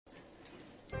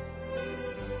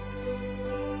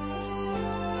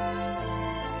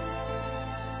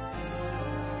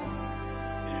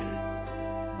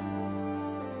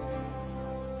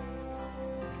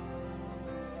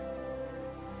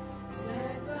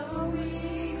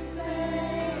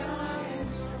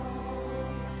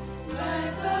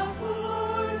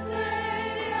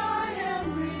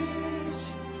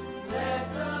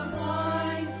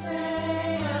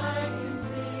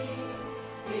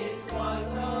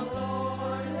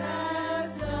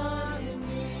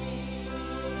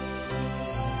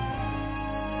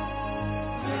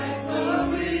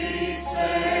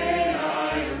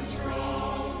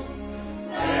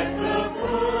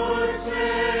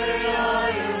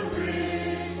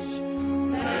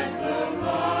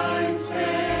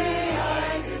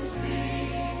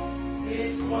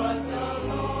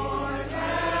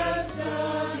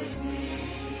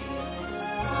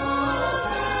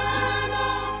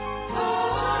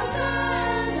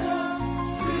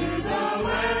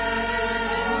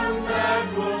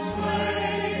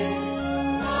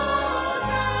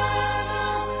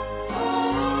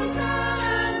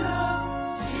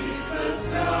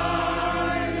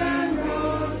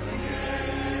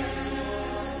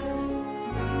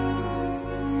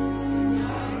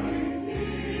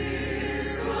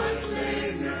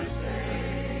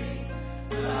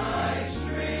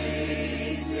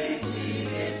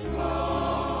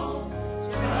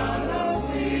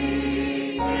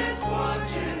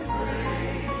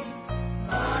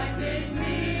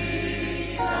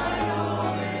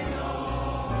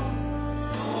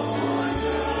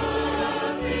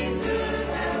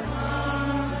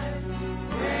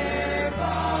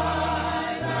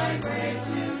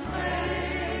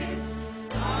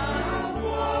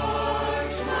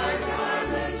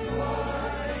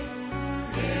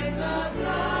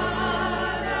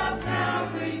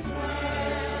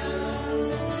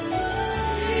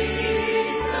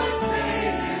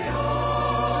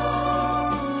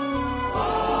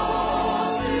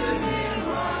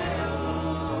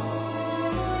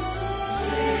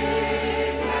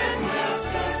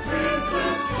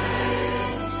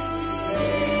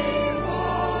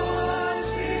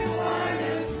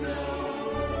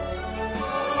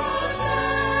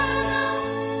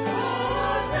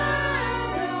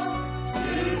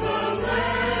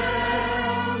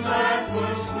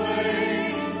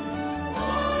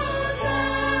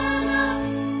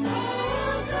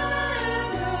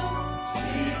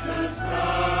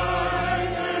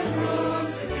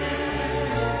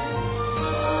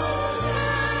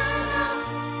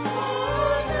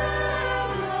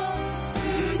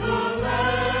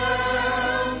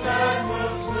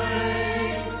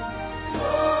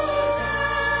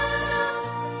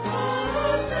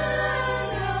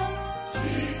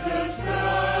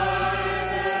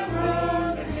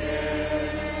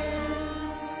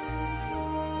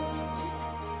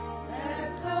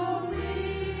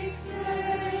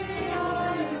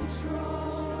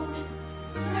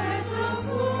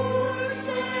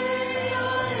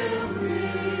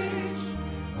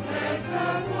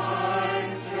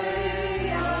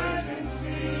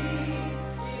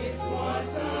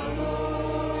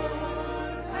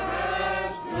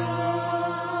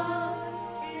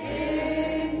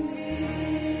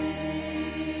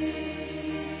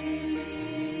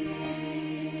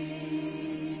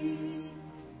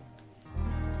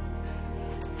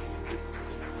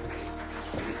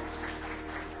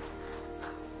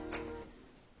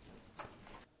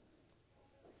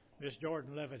Miss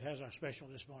Jordan Levitt has our special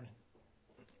this morning.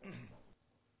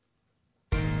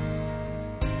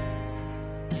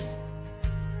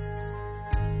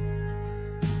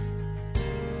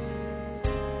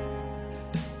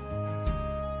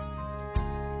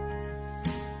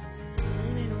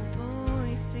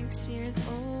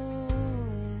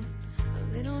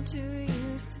 Too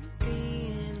used to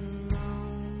being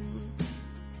alone.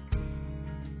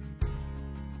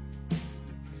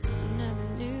 Another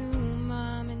new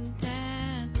mom and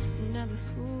dad, another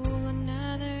school,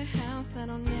 another house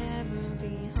that'll never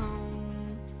be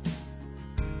home.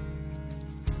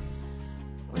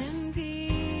 When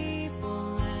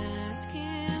people ask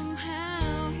him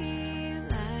how he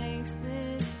likes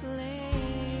this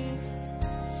place,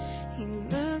 he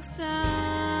looks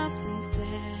up and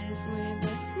says with a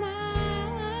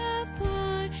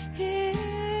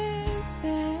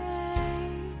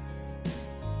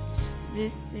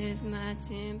this is my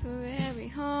temporary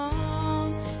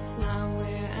home. It's not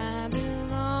where I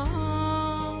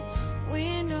belong.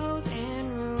 Windows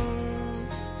and rooms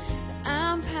that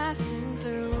I'm passing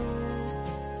through.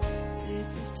 This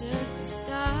is just a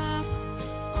stop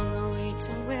on the way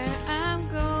to where I'm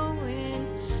going.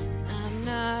 I'm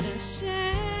not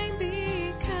ashamed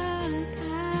because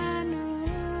I know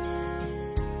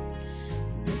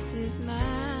this is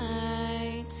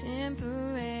my temporary.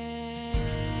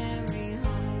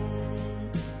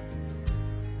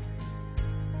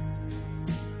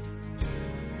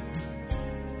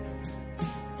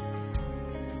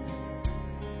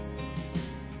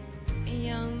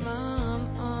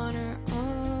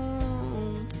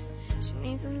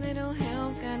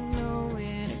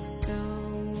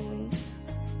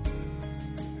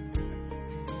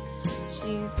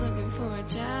 She's looking for a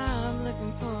job,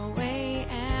 looking for a way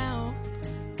out,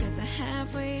 'cause a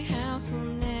halfway house will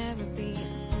never be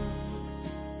home.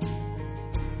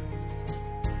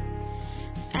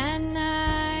 At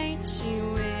night she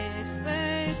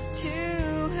whispers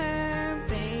to her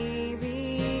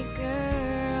baby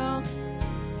girl,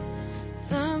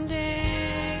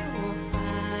 someday we'll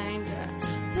find a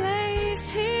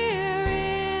place here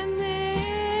in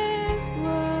this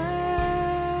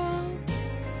world.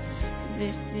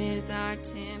 This is our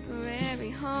temporary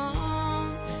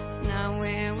home. It's not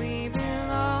where we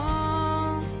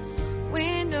belong.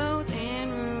 Windows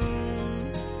and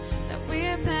rooms that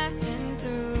we're passing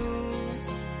through.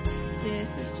 This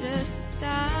is just a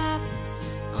stop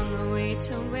on the way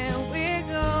to where we're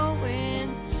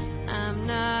going. I'm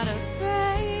not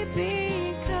afraid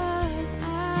because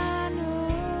I know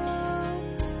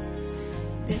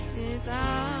this is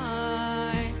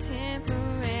our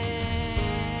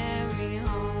temporary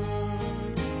home.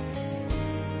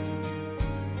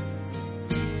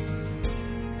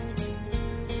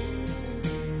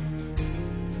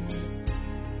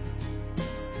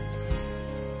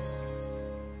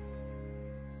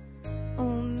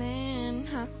 Old man,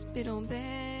 hospital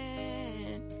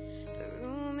bed. The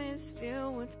room is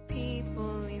filled with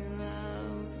people he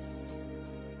loves.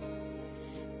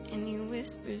 And he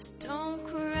whispers, don't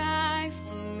cry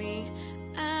for me.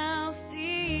 I'll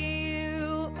see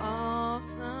you all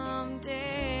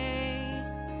someday.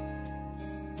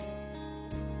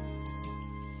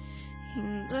 He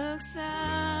looks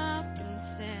up and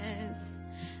says,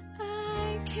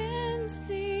 I can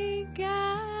see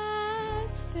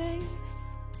God's face.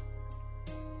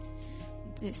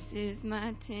 This is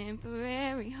my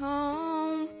temporary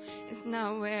home. It's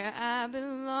not where I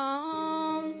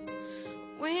belong.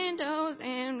 Windows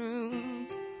and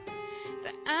rooms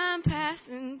that I'm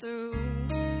passing through.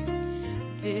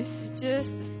 This is just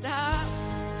a stop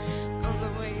on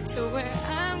the way to where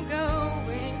I'm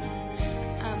going.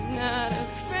 I'm not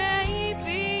afraid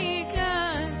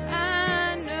because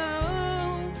I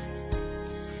know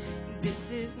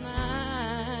this is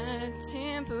my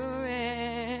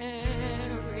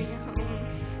temporary home.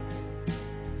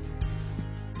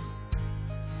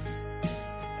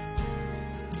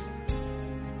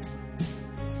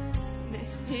 This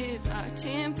is our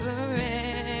temporary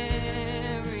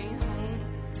home.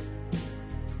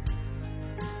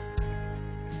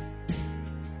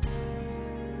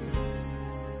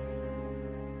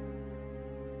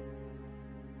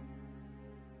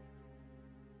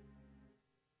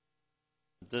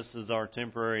 This is our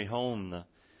temporary home.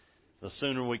 The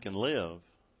sooner we can live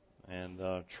and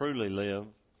truly live.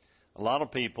 A lot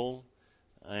of people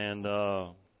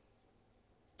are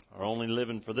only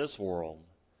living for this world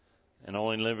and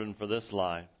only living for this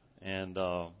life. And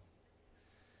I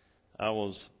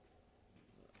was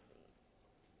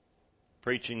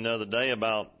preaching the other day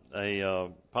about a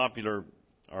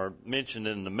mentioned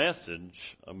in the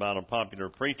message about a popular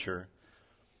preacher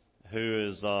who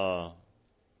is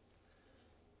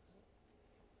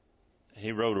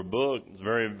he wrote a book. It's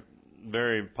very,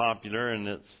 very popular,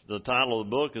 and the title of the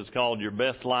book is called Your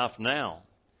Best Life Now.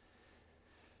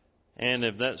 And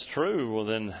if that's true, well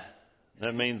then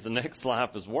that means the next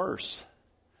life is worse.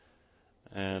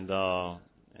 And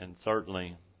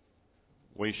certainly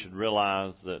we should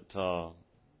realize that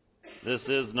this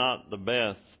is not the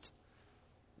best.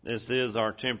 This is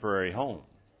our temporary home.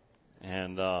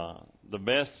 And the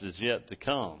best is yet to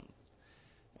come.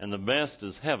 And the best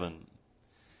is heaven.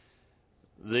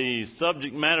 The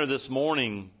subject matter this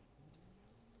morning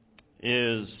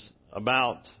is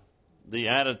about the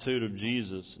attitude of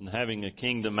Jesus and having a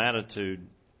kingdom attitude.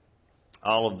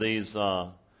 All of these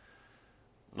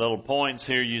little points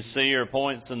here you see are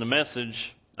points in the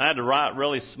message. I had to write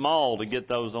really small to get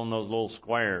those on those little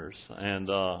squares.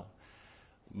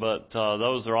 But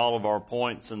those are all of our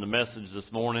points in the message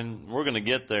this morning. We're going to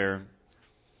get there.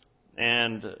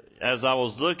 And as I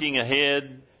was looking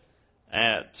ahead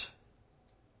at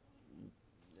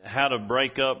how to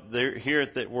break up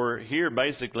we're here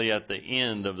basically at the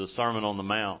end of the Sermon on the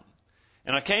Mount.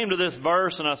 And I came to this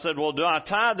verse and I said, well, do I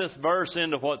tie this verse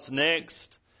into what's next?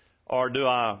 Or do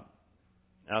I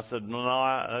said,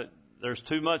 no, there's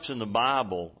too much in the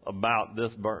Bible about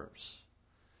this verse.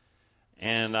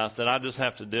 And I said, I just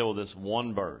have to deal with this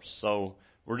one verse. So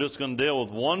we're just going to deal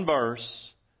with one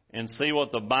verse and see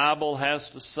what the Bible has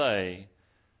to say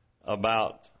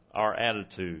about our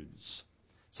attitudes.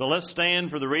 So let's stand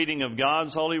for the reading of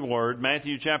God's holy word,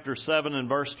 Matthew chapter 7 and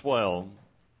verse 12.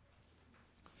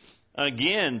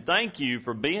 Again, thank you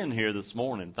for being here this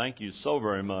morning. Thank you so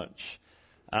very much.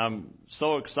 I'm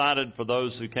so excited for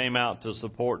those who came out to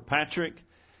support Patrick.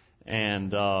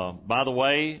 And by the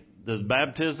way, this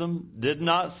baptism did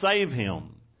not save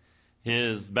him.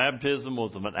 His baptism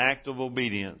was of an act of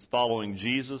obedience, following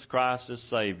Jesus Christ as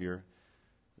Savior.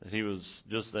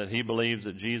 That he believes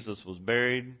that Jesus was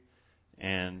buried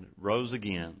and rose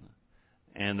again,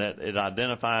 and that it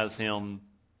identifies him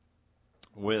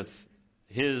with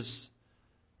his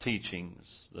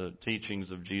teachings, the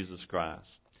teachings of Jesus Christ.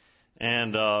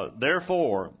 And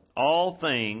therefore, all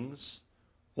things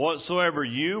whatsoever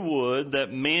you would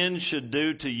that men should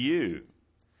do to you,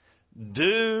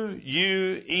 do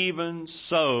you even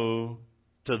so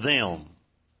to them.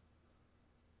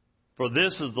 For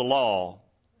this is the law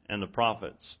and the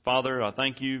prophets. Father, I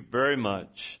thank you very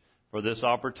much for this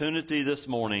opportunity this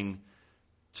morning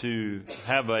to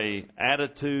have a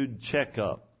attitude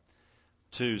checkup,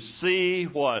 to see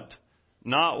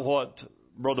not what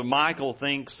Brother Michael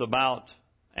thinks about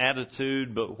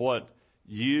attitude, but what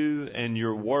you and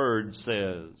your word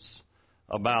says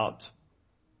about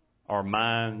our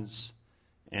minds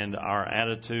and our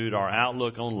attitude, our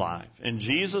outlook on life. In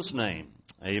Jesus' name,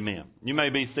 amen. You may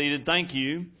be seated. Thank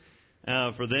you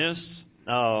for this.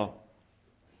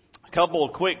 A couple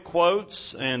of quick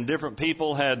quotes, and different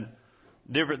people had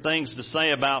different things to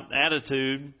say about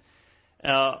attitude.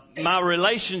 My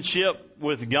relationship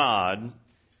with God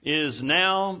is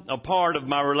now a part of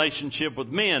my relationship with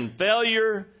men.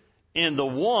 Failure in the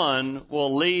one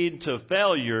will lead to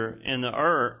failure in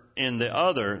the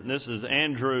other. This is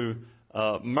Andrew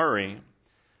Murray.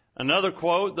 Another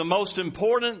quote, the most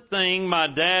important thing my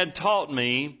dad taught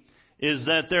me is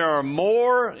that there are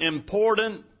more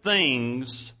important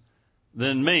things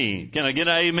than me. Can I get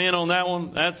an amen on that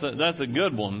one? That's a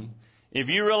good one. If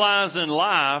you realize in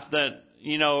life that,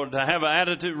 to have an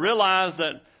attitude, realize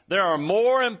that there are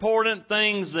more important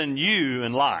things than you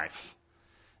in life.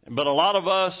 But a lot of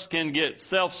us can get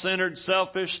self-centered,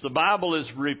 selfish. The Bible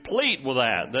is replete with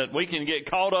that we can get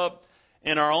caught up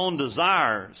in our own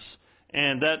desires.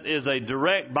 And that is a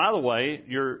direct, by the way,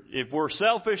 if we're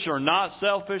selfish or not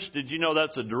selfish, did you know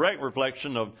that's a direct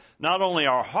reflection of not only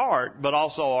our heart, but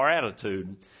also our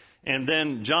attitude. And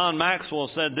then John Maxwell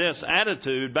said this,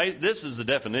 attitude, this is the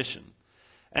definition.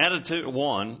 Attitude,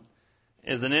 one,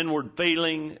 is an inward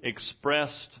feeling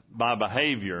expressed by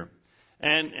behavior.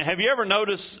 And have you ever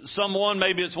noticed someone,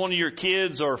 maybe it's one of your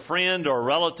kids or a friend or a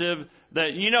relative,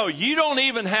 that you don't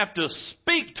even have to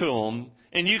speak to them,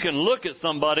 and you can look at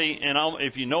somebody, and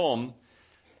if you know them,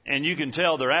 and you can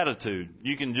tell their attitude.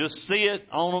 You can just see it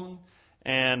on them.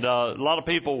 And a lot of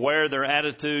people wear their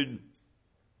attitude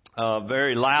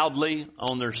very loudly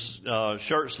on their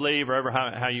shirt sleeve, or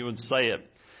how you would say it.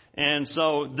 And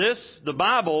so the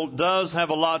Bible does have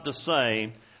a lot to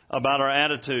say about our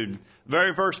attitude.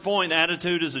 Very first point,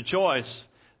 attitude is a choice.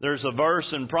 There's a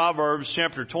verse in Proverbs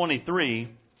chapter 23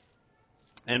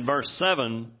 and verse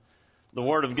 7. The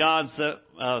Word of God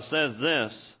says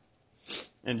this.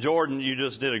 And Jordan, you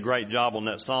just did a great job on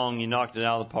that song. You knocked it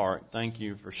out of the park. Thank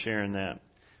you for sharing that.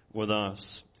 with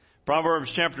us.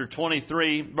 Proverbs chapter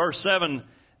 23, verse 7,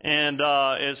 and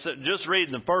it's just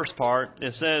reading the first part.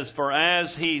 It says, "For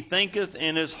as he thinketh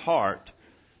in his heart,"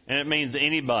 and it means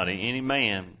anybody, any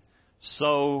man,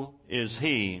 "so is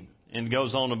he." And it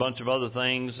goes on a bunch of other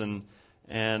things, and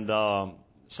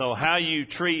so how you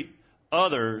treat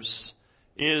others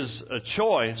is a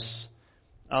choice.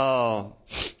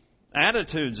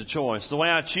 Attitude's a choice. The way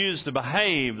I choose to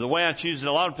behave, the way I choose to.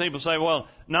 A lot of people say, "Well,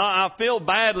 no, I feel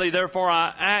badly, therefore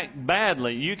I act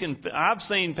badly." I've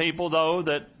seen people though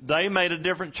that they made a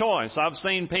different choice. I've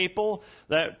seen people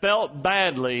that felt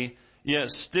badly yet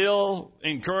still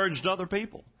encouraged other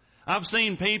people. I've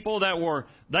seen people that were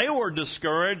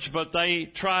discouraged, but they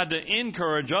tried to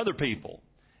encourage other people.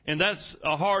 And that's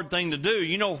a hard thing to do.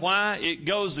 You know why? It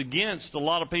goes against a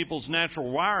lot of people's natural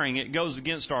wiring. It goes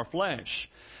against our flesh.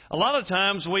 A lot of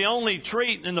times we only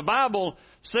treat, and the Bible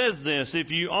says this,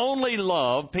 if you only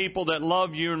love people that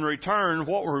love you in return,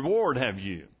 what reward have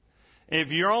you?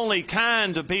 If you're only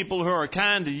kind to people who are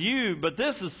kind to you, but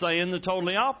this is saying the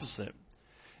totally opposite.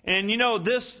 And you know,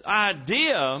 this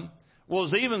idea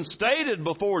was even stated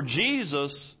before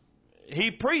Jesus.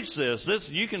 He preached this.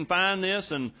 You can find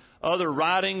this in other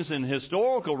writings and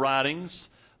historical writings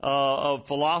of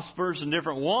philosophers and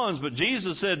different ones. But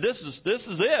Jesus said, this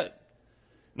is it.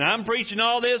 Now, I'm preaching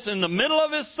all this in the middle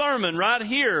of his sermon right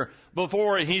here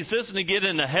before he's fixing to get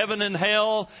into heaven and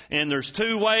hell. And there's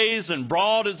two ways, and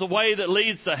broad is the way that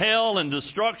leads to hell and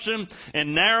destruction,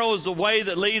 and narrow is the way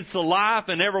that leads to life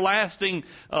and everlasting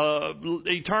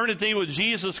eternity with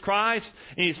Jesus Christ.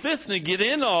 And he's fixing to get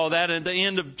into all that at the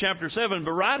end of chapter 7.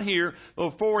 But right here,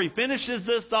 before he finishes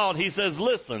this thought, he says,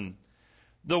 listen,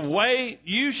 the way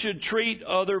you should treat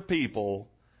other people,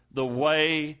 the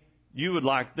way you would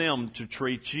like them to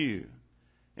treat you.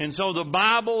 And so the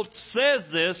Bible says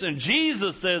this, and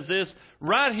Jesus says this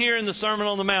right here in the Sermon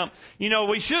on the Mount. You know,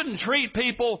 we shouldn't treat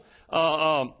people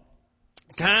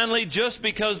kindly just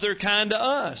because they're kind to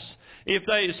us. If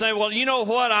they say, well, you know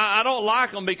what, I don't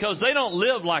like them because they don't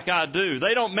live like I do.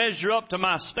 They don't measure up to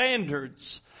my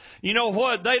standards. You know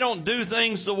what? They don't do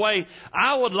things the way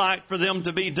I would like for them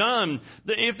to be done.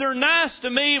 If they're nice to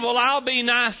me, well, I'll be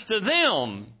nice to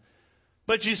them.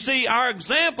 But you see, our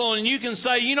example, and you can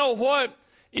say, you know what?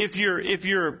 If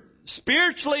you're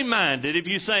spiritually minded, if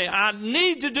you say, I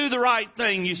need to do the right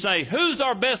thing, you say, who's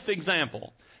our best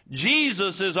example?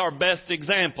 Jesus is our best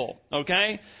example,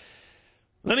 okay?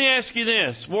 Let me ask you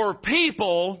this. Were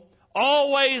people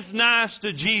always nice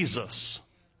to Jesus?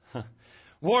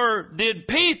 Did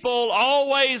people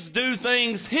always do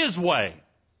things His way?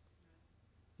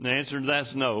 The answer to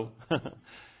that's no.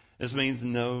 This means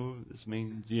no. This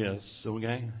means yes.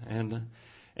 Okay? And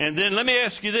then let me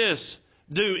ask you this.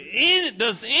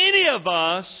 Does any of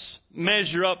us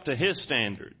measure up to His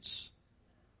standards?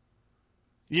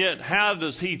 Yet how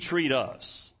does He treat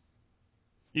us?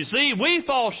 You see, we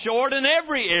fall short in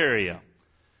every area.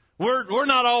 We're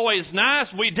not always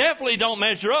nice. We definitely don't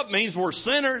measure up. It means we're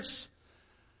sinners.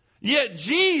 Yet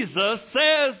Jesus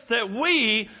says that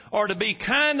we are to be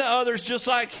kind to others just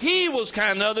like He was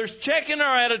kind to others, checking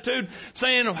our attitude,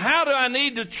 saying, how do I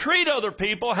need to treat other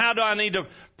people? How do I need to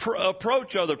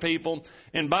approach other people?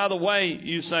 And by the way,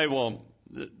 you say, well,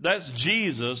 that's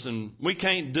Jesus and we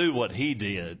can't do what He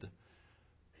did.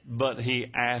 But He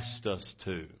asked us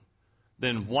to.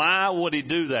 Then why would He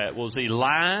do that? Was He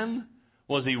lying?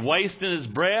 Was He wasting His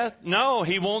breath? No,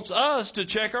 He wants us to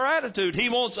check our attitude. He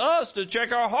wants us to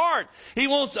check our heart. He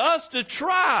wants us to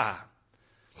try.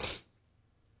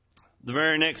 The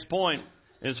very next point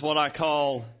is what I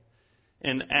call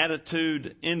an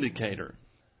attitude indicator.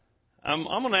 I'm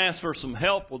going to ask for some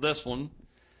help with this one.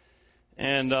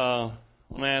 And I'm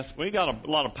going to ask, we got a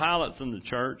lot of pilots in the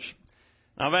church.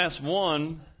 I've asked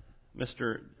one,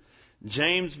 Mr.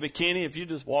 James McKinney, if you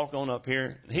just walk on up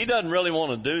here. He doesn't really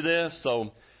want to do this,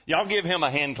 so y'all give him a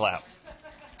hand clap.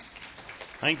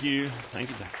 Thank you.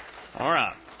 Thank you. All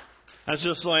right. That's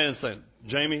just saying,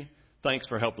 Jamie, thanks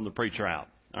for helping the preacher out.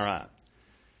 All right.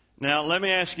 Now, let me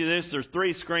ask you this. There's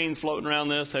 3 screens floating around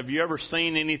this. Have you ever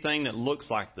seen anything that looks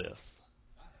like this?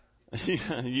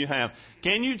 You have.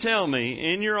 Can you tell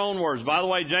me, in your own words, by the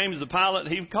way, James, the pilot,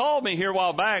 he called me here a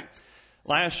while back,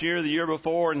 last year, the year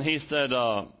before, and he said,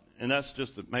 and that's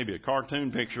just maybe a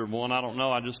cartoon picture of one. I don't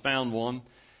know. I just found one.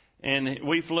 And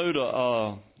we flew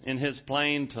in his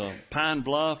plane to Pine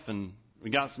Bluff, and we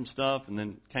got some stuff, and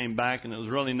then came back, and it was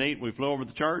really neat. We flew over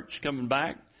the church, coming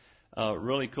back.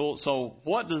 Really cool. So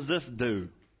what does this do?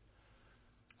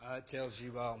 It tells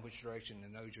you in which direction the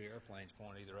nose of your airplane's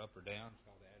pointing, either up or down. It's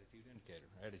called the attitude indicator,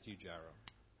 attitude gyro.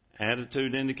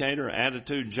 attitude indicator,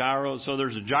 attitude gyro. So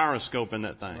there's a gyroscope in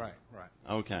that thing. Right.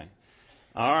 Okay.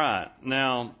 All right.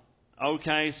 Now,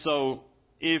 okay, so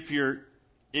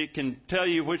it can tell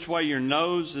you which way your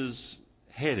nose is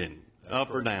heading,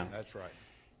 up or down. That's right.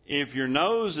 If your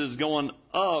nose is going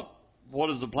up, what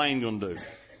is the plane going to do?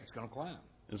 It's going to climb.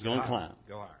 It's going to climb.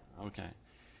 Go higher. Okay.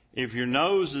 If your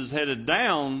nose is headed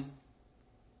down,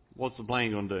 what's the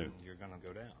plane going to do? You're going to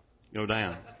go down. Go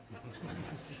down.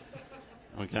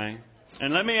 Okay.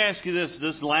 And let me ask you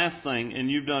this last thing, and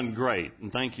you've done great,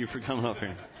 and thank you for coming up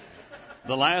here.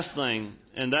 The last thing,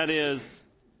 and that is,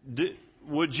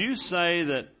 would you say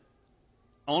that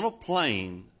on a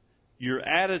plane, your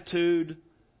attitude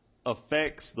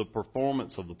affects the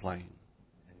performance of the plane?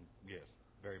 Yes,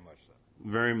 very much so.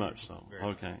 Very much so. Very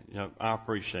okay. Yep, I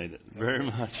appreciate it very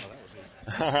much.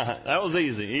 Oh, that was easy. That was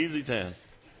easy. Easy test.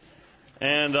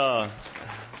 And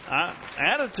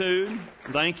attitude,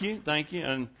 thank you.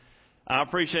 And I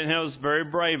appreciate him. It was very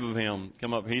brave of him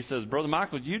come up. He says, Brother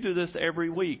Michael, you do this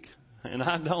every week. And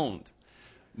I don't.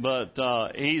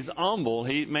 But he's humble.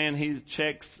 He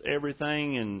checks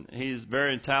everything, and he's a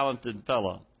very talented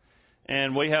fellow.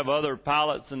 And we have other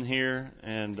pilots in here,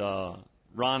 and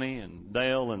Ronnie and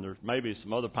Dale, and there's maybe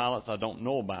some other pilots I don't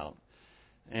know about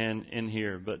and in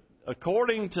here. But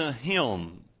according to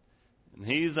him, and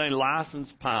he's a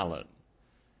licensed pilot,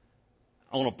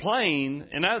 on a plane,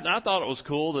 and I thought it was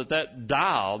cool that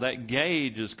dial, that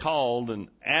gauge is called an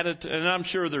attitude, and I'm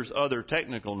sure there's other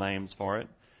technical names for it,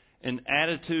 an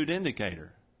attitude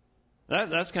indicator.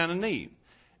 That's kind of neat.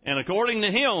 And according to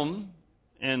him,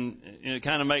 and it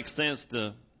kind of makes sense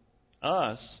to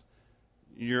us,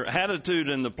 your attitude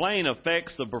in the plane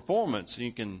affects the performance.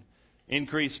 You can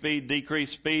increase speed,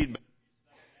 decrease speed.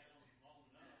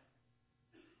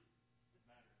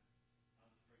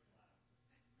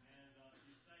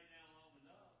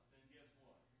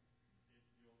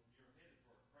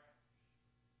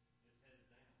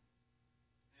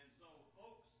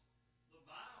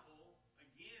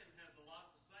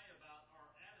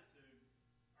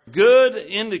 Good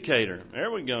indicator.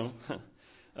 There we go.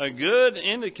 A good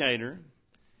indicator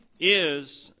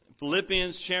is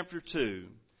Philippians chapter 2.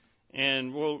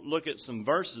 And we'll look at some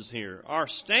verses here. Our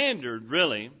standard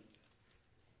really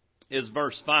is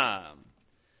verse 5.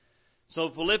 So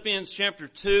Philippians chapter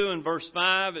 2 and verse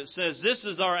 5, it says, this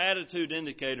is our attitude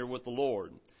indicator with the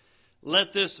Lord.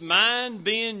 Let this mind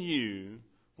be in you,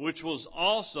 which was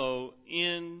also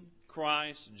in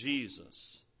Christ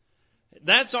Jesus.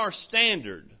 That's our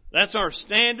standard. That's our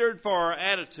standard for our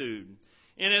attitude.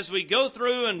 And as we go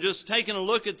through and just taking a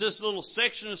look at this little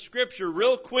section of Scripture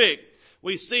real quick,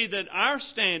 we see that our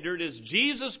standard is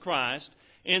Jesus Christ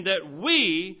and that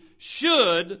we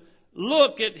should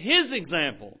look at His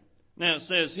example. Now it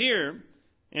says here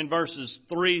in verses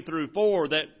 3 through 4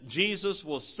 that Jesus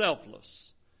was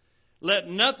selfless. Let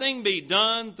nothing be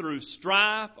done through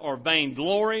strife or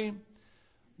vainglory,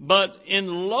 but in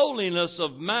lowliness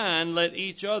of mind let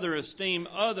each other esteem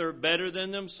other better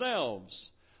than themselves.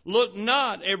 Look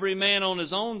not every man on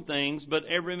his own things, but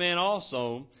every man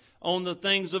also on the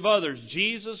things of others.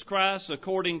 Jesus Christ,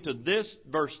 according to this,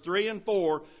 verse 3 and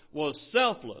 4, was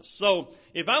selfless. So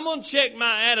if I'm going to check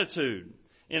my attitude,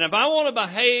 and if I want to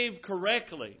behave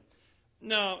correctly,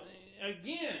 now,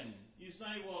 again, you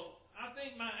say, well, I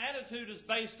think my attitude is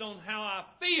based on how I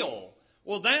feel.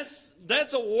 Well,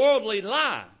 that's a worldly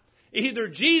lie. Either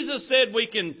Jesus said we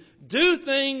can do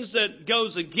things that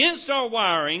goes against our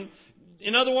wiring,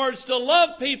 in other words, to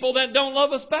love people that don't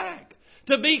love us back,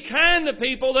 to be kind to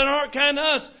people that aren't kind to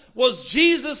us. Was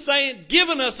Jesus saying,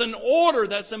 giving us an order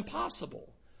that's impossible?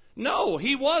 No,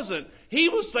 He wasn't. He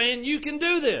was saying you can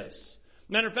do this.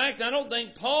 Matter of fact, I don't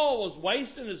think Paul was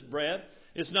wasting his breath.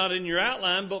 It's not in your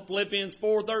outline, but Philippians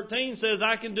 4:13 says,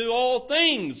 I can do all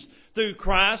things through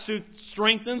Christ who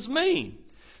strengthens me.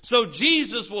 So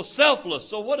Jesus was selfless.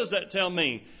 So what does that tell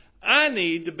me? I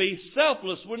need to be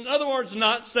selfless. In other words,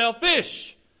 not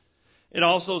selfish. It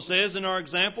also says in our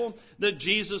example that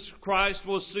Jesus Christ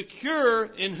was secure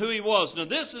in who He was. Now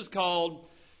this is called,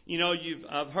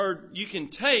 I've heard you can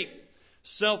take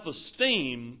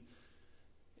self-esteem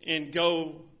and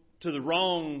go to the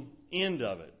wrong end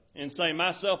of it and say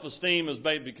my self-esteem is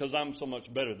because I'm so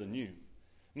much better than you.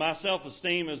 My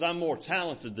self-esteem is I'm more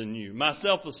talented than you. My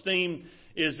self-esteem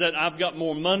is that I've got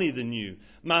more money than you.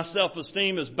 My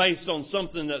self-esteem is based on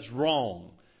something that's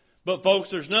wrong. But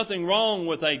folks, there's nothing wrong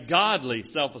with a godly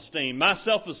self-esteem. My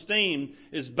self-esteem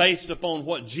is based upon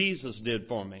what Jesus did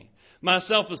for me. My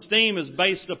self-esteem is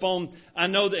based upon I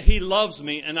know that He loves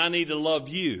me and I need to love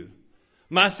you.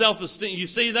 My self-esteem, you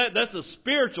see that? That's a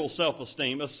spiritual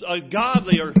self-esteem, a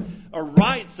godly or a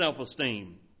right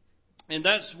self-esteem. And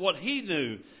that's what he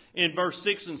knew. In verse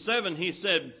 6 and 7, he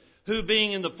said, who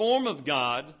being in the form of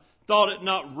God, thought it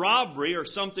not robbery or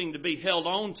something to be held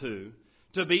on to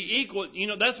be equal. You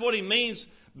know, that's what he means.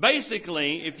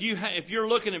 Basically, if you're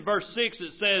looking at verse 6,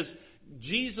 it says,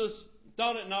 Jesus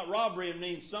thought it not robbery. It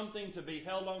means something to be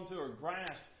held on to or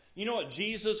grasped. You know what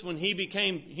Jesus, when he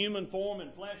became human form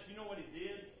and flesh, you know what he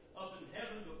did up in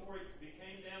heaven before he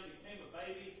became a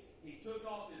baby? He took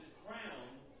off his crown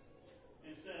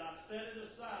and said, I set it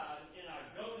aside and I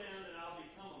go down and I'll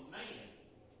become a man.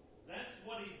 That's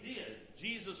what he did.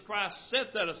 Jesus Christ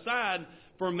set that aside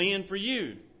for me and for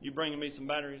you. You bringing me some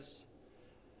batteries?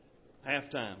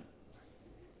 Halftime.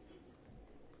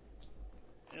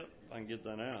 Yep, if I can get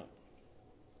that out.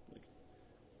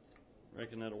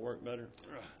 Reckon that'll work better.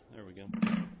 There we go.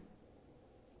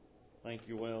 Thank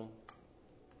you, Will.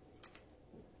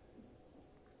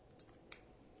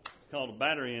 It's called a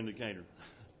battery indicator.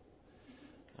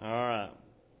 All right.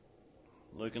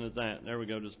 Looking at that. There we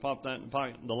go. Just pop that in the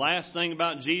pocket. The last thing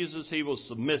about Jesus, he was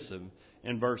submissive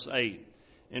in verse 8.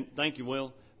 And thank you,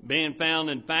 Will. Being found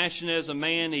in fashion as a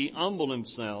man, he humbled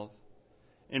himself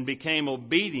and became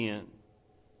obedient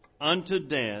unto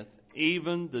death,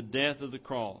 even the death of the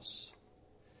cross.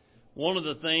 One of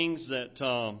the things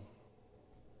that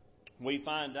we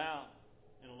find out,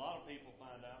 and a lot of people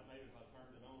find out, maybe if I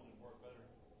turned it on it'd work better.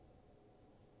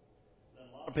 That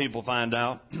a lot of people find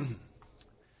out,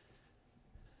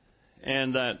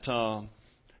 and that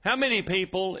how many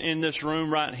people in this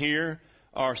room right here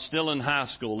are still in high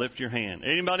school? Lift your hand.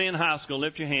 Anybody in high school?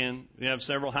 Lift your hand. We have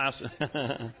several high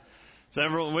school.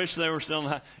 Several wish they were still in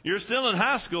high. You're still in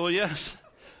high school, yes,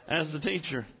 as the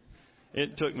teacher.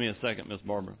 It took me a second, Miss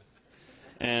Barbara.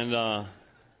 And I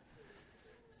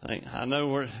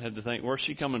had to think, where's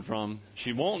she coming from?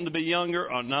 She wanting to be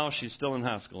younger? Oh, no, she's still in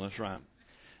high school. That's right.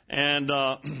 And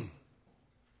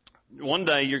one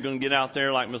day you're going to get out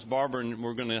there like Miss Barbara, and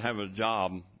we're going to have a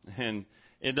job. And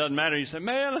it doesn't matter. You say,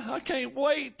 man, I can't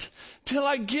wait till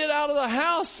I get out of the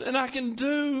house and I can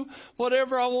do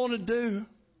whatever I want to do.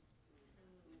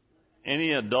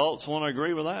 Any adults want to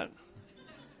agree with that?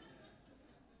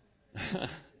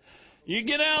 You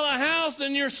get out of the house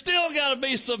and you're still got to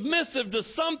be submissive to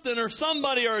something or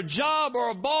somebody or a job or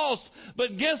a boss.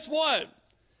 But guess what?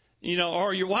 You know,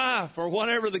 or your wife or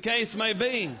whatever the case may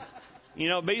be. You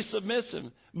know, be submissive.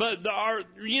 But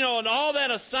and all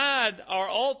that aside, our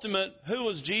ultimate, who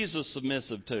was Jesus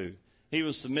submissive to? He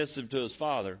was submissive to his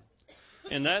Father.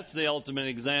 And that's the ultimate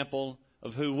example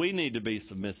of who we need to be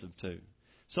submissive to.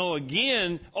 So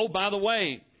again, oh, by the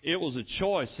way, it was a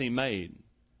choice he made,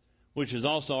 which is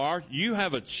also you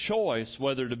have a choice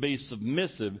whether to be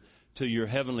submissive to your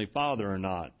Heavenly Father or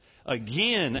not.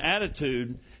 Again,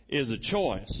 attitude is a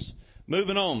choice.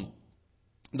 Moving on,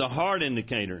 the heart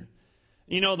indicator.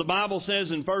 You know, the Bible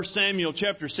says in 1 Samuel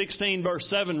chapter 16, verse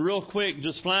 7, real quick,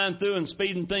 just flying through and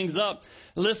speeding things up.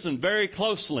 Listen very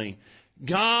closely.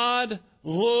 God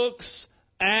looks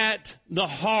at the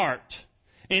heart.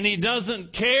 And he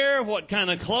doesn't care what kind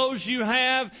of clothes you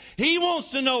have. He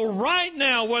wants to know right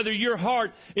now whether your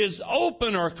heart is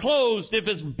open or closed, if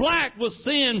it's black with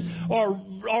sin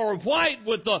or white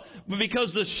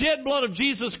because the shed blood of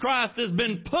Jesus Christ has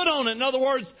been put on it. In other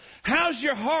words, how's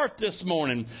your heart this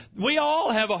morning? We all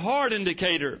have a heart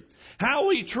indicator. How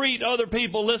we treat other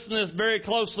people, listen to this very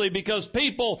closely, because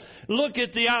people look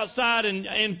at the outside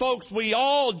and folks, we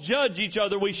all judge each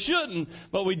other. We shouldn't,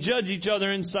 but we judge each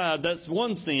other inside. That's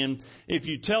one sin. If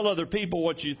you tell other people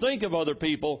what you think of other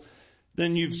people,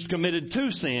 then you've committed two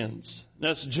sins.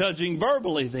 That's judging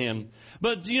verbally then.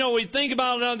 But, you know, we think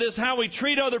about this, how we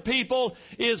treat other people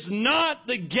is not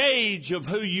the gauge of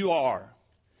who you are.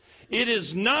 It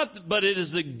is not, but it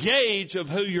is the gauge of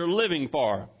who you're living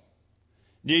for.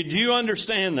 Did you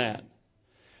understand that?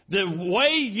 The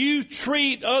way you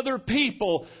treat other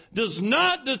people does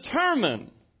not determine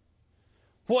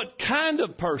what kind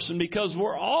of person, because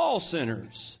we're all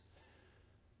sinners,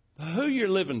 who you're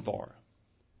living for.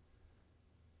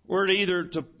 We're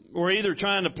either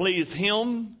trying to please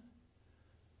Him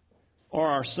or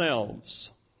ourselves.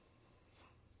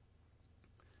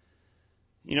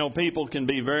 You know, people can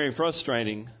be very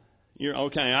frustrating.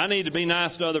 I need to be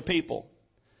nice to other people.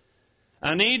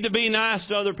 I need to be nice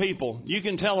to other people. You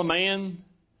can tell a man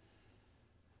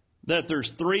that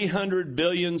there's 300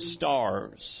 billion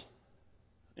stars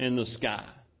in the sky.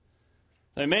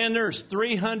 Say, man, there's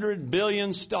 300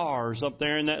 billion stars up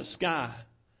there in that sky.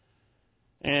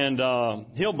 And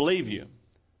he'll believe you.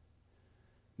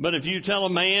 But if you tell a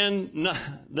man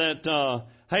that,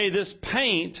 hey, this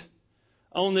paint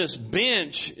on this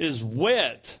bench is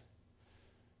wet,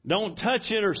 don't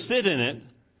touch it or sit in it,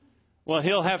 Well,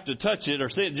 he'll have to touch it or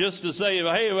see it just to say,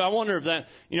 hey, I wonder if that,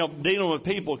 dealing with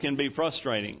people can be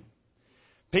frustrating.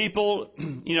 People,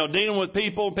 dealing with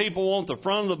people want the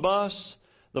front of the bus,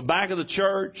 the back of the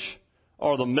church,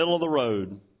 or the middle of the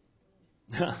road.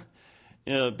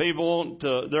 People want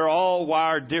to, they're all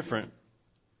wired different.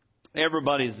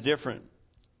 Everybody's different.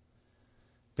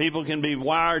 People can be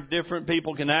wired different.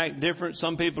 People can act different.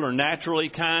 Some people are naturally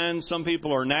kind. Some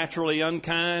people are naturally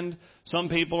unkind. Some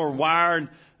people are wired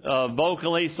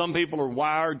vocally. Some people are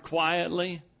wired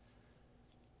quietly.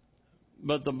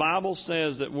 But the Bible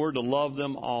says that we're to love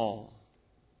them all.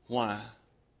 Why?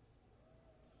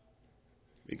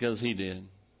 Because He did.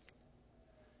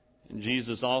 And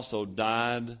Jesus also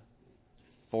died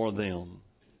for them.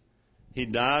 He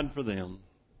died for them.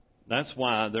 That's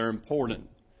why they're important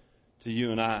to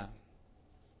you and I,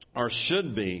 or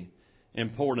should be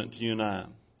important to you and I.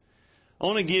 I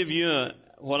want to give you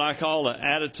what I call an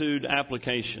attitude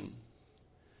application.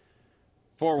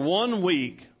 For 1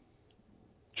 week,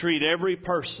 treat every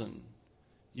person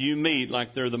you meet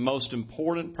like they're the most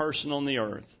important person on the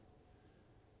earth.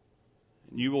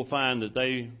 You will find that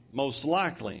they most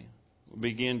likely will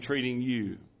begin treating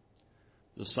you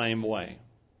the same way.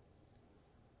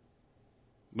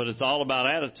 But it's all about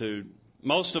attitude.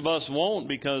 Most of us won't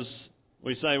because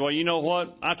we say, well, you know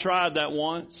what? I tried that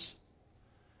once.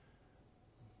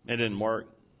 It didn't work.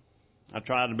 I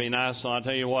tried to be nice, so I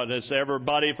tell you what, it's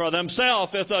everybody for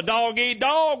themselves. It's a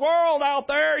dog-eat-dog world out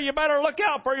there. You better look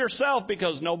out for yourself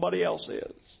because nobody else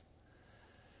is.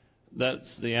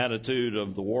 That's the attitude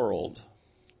of the world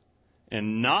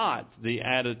and not the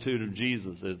attitude of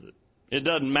Jesus, is it? It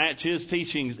doesn't match His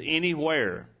teachings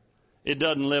anywhere. It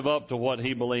doesn't live up to what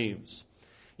He believes.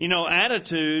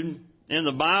 Attitude in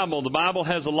the Bible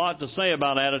has a lot to say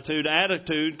about attitude.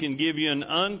 Attitude can give you an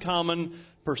uncommon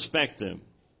perspective.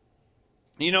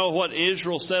 You know what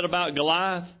Israel said about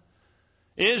Goliath?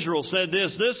 Israel said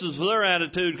this is their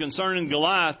attitude concerning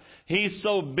Goliath. He's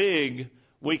so big,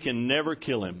 we can never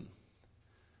kill him.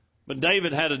 But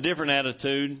David had a different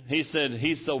attitude. He said,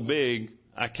 he's so big,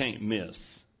 I can't miss.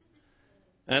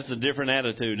 That's a different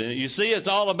attitude. And you see, it's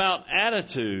all about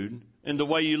attitude and the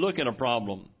way you look at a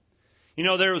problem.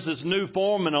 There was this new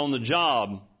foreman on the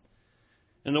job.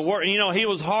 And he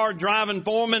was hard driving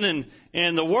foreman,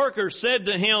 and the workers said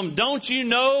to him, don't you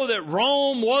know that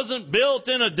Rome wasn't built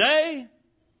in a day?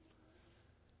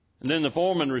 And then the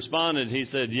foreman responded, he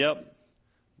said, yep,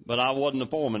 but I wasn't the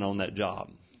foreman on that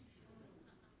job.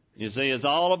 You see, it's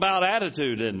all about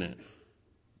attitude, isn't it?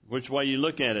 Which way you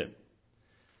look at it.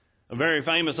 A very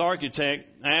famous architect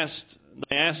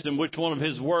they asked him which one of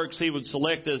his works he would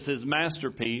select as his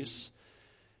masterpiece.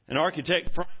 And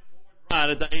architect Frank Lloyd Wright,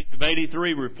 at the age of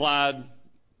 83, replied,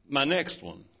 my next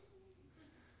one.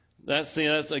 That's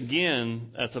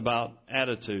about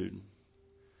attitude.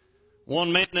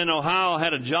 One man in Ohio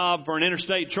had a job for an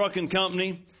interstate trucking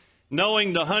company.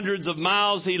 Knowing the hundreds of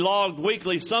miles he logged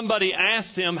weekly, somebody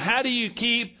asked him, how do you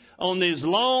keep on these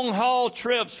long haul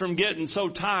trips from getting so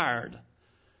tired?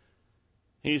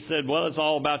 He said, well, it's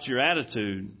all about your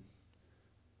attitude.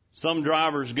 Some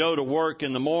drivers go to work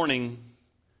in the morning,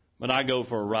 but I go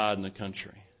for a ride in the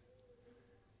country.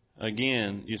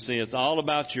 Again, you see, it's all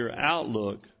about your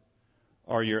outlook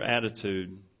or your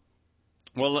attitude.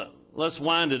 Well, let's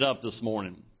wind it up this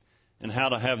morning and how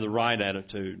to have the right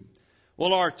attitude.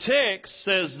 Well, our text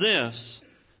says this.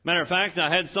 Matter of fact,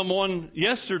 I had someone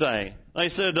yesterday. They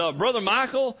said, Brother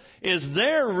Michael, is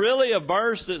there really a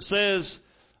verse that says,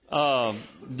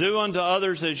 do unto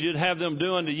others as you'd have them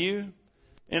do unto you?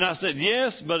 And I said,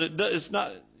 yes, but it's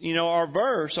not,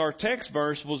 our text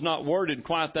verse was not worded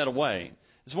quite that way.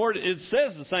 It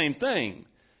says the same thing.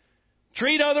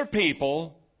 Treat other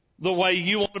people the way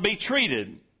you want to be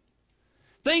treated.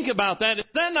 Think about that. Is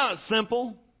that not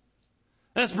simple?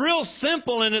 That's real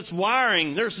simple in its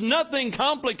wiring. There's nothing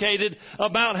complicated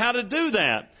about how to do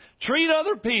that. Treat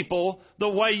other people the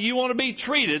way you want to be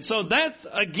treated. So that's,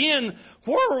 again,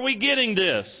 where are we getting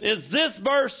this? Is this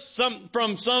verse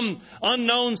from some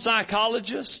unknown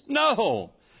psychologist?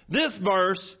 No. This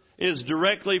verse is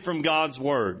directly from God's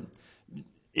Word.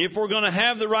 If we're going to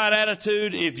have the right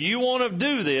attitude, if you want to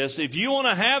do this, if you want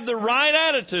to have the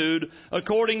right attitude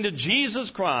according to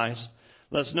Jesus Christ,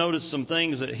 let's notice some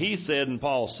things that He said and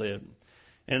Paul said.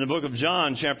 In the book of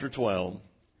John, chapter 12,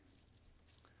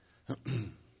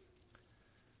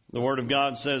 the Word of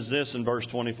God says this in verse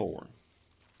 24.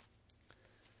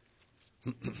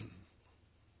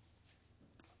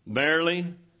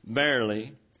 Verily,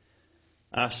 verily,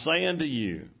 I say unto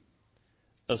you,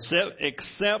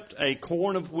 except a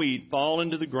corn of wheat fall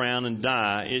into the ground and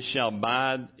die,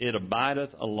 it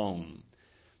abideth alone.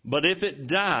 But if it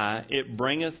die, it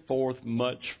bringeth forth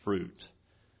much fruit.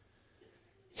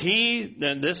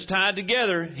 And this tied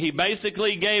together, he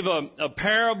basically gave a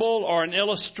parable or an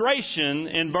illustration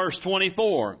in verse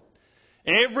 24.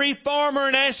 Every farmer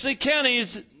in Ashley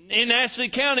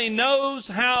County knows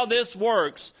how this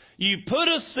works. You put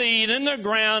a seed in the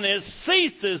ground, it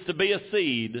ceases to be a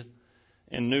seed,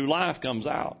 and new life comes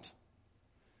out.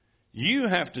 You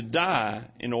have to die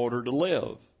in order to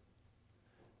live.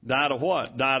 Die to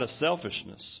what? Die to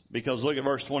selfishness. Because look at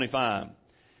verse 25.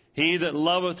 He that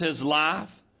loveth his life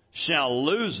shall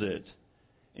lose it,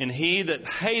 and he that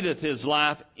hateth his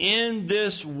life in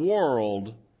this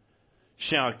world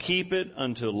shall keep it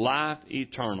unto life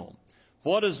eternal.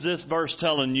 What is this verse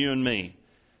telling you and me?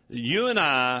 You and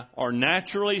I are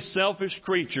naturally selfish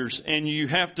creatures, and you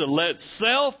have to let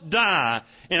self die.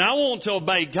 And I want to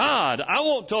obey God. I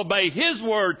want to obey His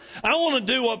Word. I want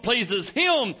to do what pleases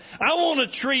Him. I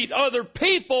want to treat other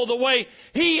people the way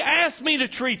He asked me to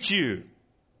treat you.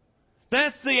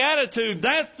 That's the attitude.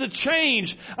 That's the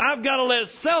change. I've got to let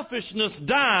selfishness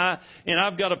die, and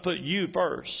I've got to put you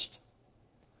first.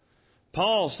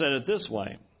 Paul said it this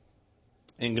way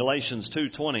in Galatians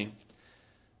 2:20.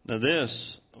 Now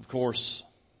this, of course,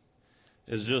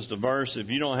 is just a verse. If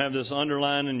you don't have this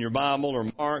underlined in your Bible or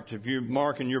marked, if you're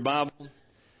marking your Bible,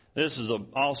 this is an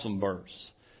awesome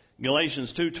verse.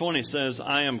 Galatians 2:20 says,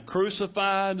 I am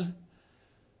crucified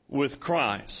with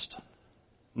Christ.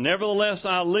 Nevertheless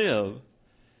I live,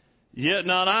 yet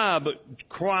not I, but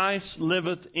Christ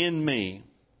liveth in me.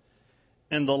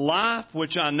 And the life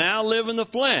which I now live in the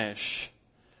flesh,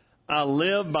 I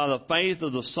live by the faith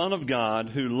of the Son of God,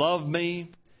 who loved me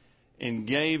and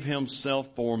gave Himself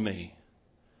for me.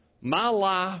 My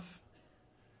life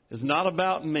is not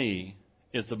about me,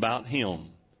 it's about Him.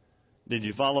 Did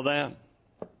you follow that?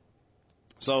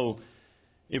 So,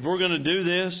 if we're going to do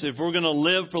this, if we're going to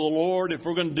live for the Lord, if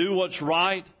we're going to do what's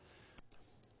right,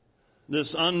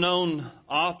 this unknown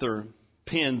author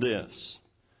penned this.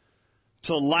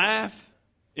 To laugh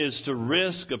is to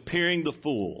risk appearing the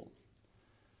fool.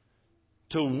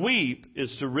 To weep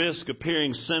is to risk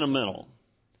appearing sentimental.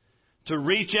 To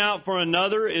reach out for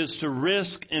another is to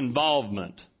risk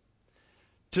involvement.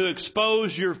 To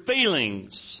expose your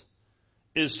feelings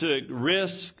is to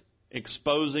risk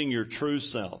exposing your true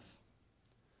self.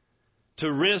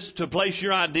 To place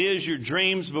your ideas, your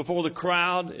dreams before the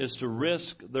crowd is to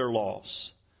risk their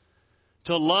loss.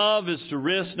 To love is to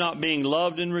risk not being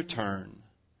loved in return.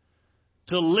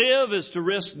 To live is to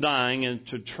risk dying, and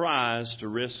to try is to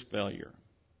risk failure.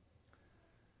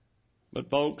 But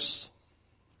folks,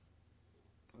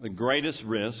 the greatest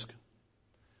risk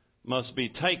must be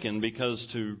taken, because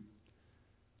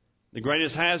the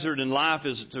greatest hazard in life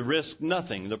is to risk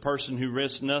nothing. The person who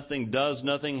risks nothing, does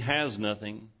nothing, has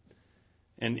nothing,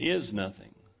 and is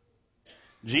nothing.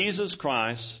 Jesus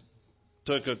Christ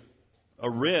took a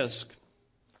risk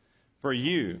for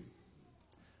you.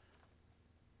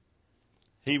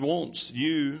 He wants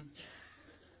you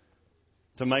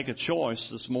to make a choice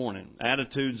this morning.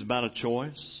 Attitude's about a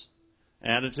choice.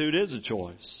 Attitude is a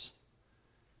choice.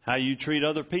 How you treat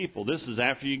other people. This is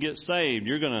after you get saved.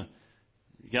 You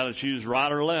got to choose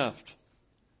right or left.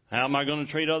 How am I going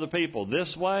to treat other people?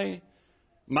 This way?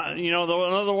 In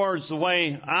other words, the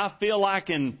way I feel like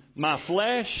in my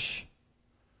flesh,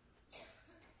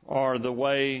 or the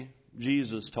way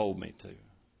Jesus told me to.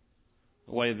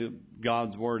 The way that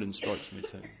God's Word instructs me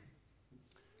to.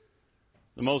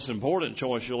 The most important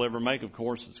choice you'll ever make, of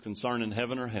course, is concerning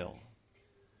heaven or hell.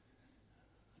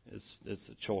 It's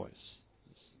a choice.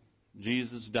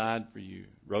 Jesus died for you,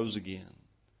 rose again.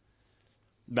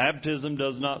 Baptism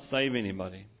does not save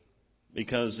anybody.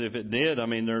 Because if it did,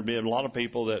 there'd be a lot of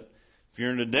people that, if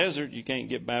you're in the desert, you can't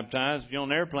get baptized. If you're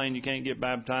on an airplane, you can't get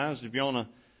baptized. If you're on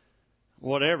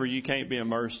whatever, you can't be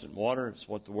immersed in water. It's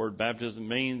what the word baptism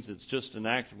means. It's just an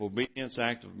act of obedience,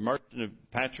 act of immersion. If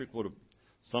Patrick would have,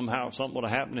 somehow something would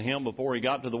have happened to him before he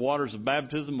got to the waters of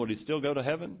baptism, would he still go to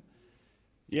heaven?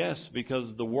 Yes, because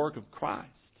of the work of Christ.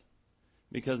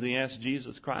 Because he asked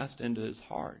Jesus Christ into his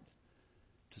heart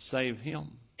to save him.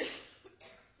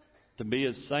 To be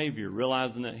his Savior,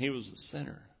 realizing that he was a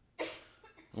sinner.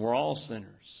 And we're all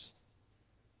sinners.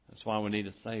 That's why we need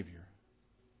a Savior.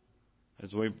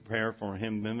 As we prepare for a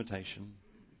hymn of invitation,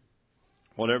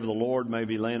 whatever the Lord may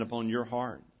be laying upon your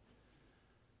heart,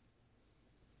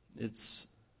 it's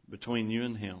between you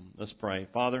and Him. Let's pray.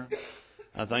 Father,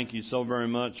 I thank you so very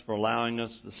much for allowing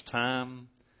us this time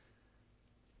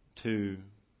to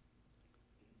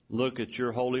look at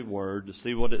your holy word, to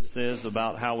see what it says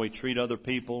about how we treat other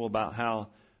people, about how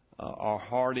our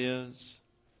heart is.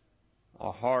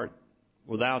 Our heart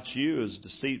without you is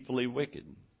deceitfully wicked.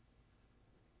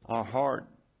 Our heart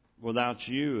without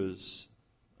you is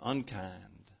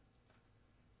unkind,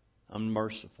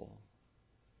 unmerciful.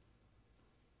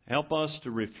 Help us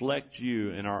to reflect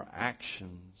you in our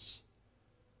actions,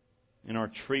 in our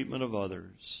treatment of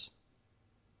others.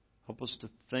 Help us to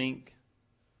think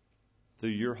through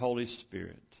your Holy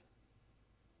Spirit.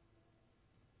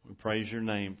 We praise your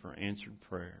name for answered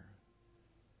prayer.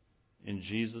 In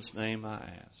Jesus' name I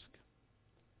ask.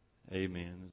 Amen.